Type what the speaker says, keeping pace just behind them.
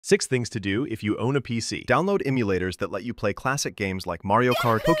6 things to do if you own a PC. Download emulators that let you play classic games like Mario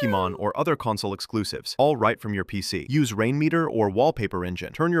Kart, Pokemon, or other console exclusives, all right from your PC. Use Rainmeter or Wallpaper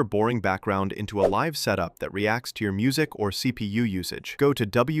Engine. Turn your boring background into a live setup that reacts to your music or CPU usage. Go to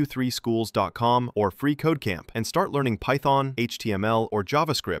w3schools.com or FreeCodeCamp and start learning Python, HTML, or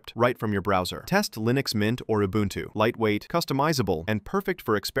JavaScript right from your browser. Test Linux Mint or Ubuntu. Lightweight, customizable, and perfect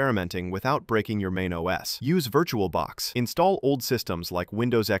for experimenting without breaking your main OS. Use VirtualBox. Install old systems like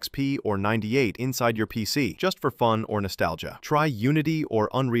Windows XP or 98 inside your PC, just for fun or nostalgia. Try Unity or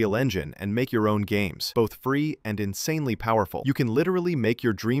Unreal Engine and make your own games, both free and insanely powerful. You can literally make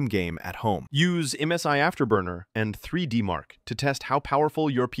your dream game at home. Use MSI Afterburner and 3D Mark to test how powerful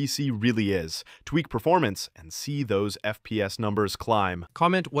your PC really is, tweak performance, and see those FPS numbers climb.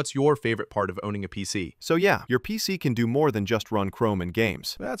 Comment what's your favorite part of owning a PC. So yeah, your PC can do more than just run Chrome and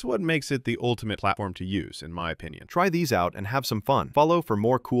games. That's what makes it the ultimate platform to use, in my opinion. Try these out and have some fun. Follow for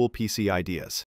more cool PC ideas.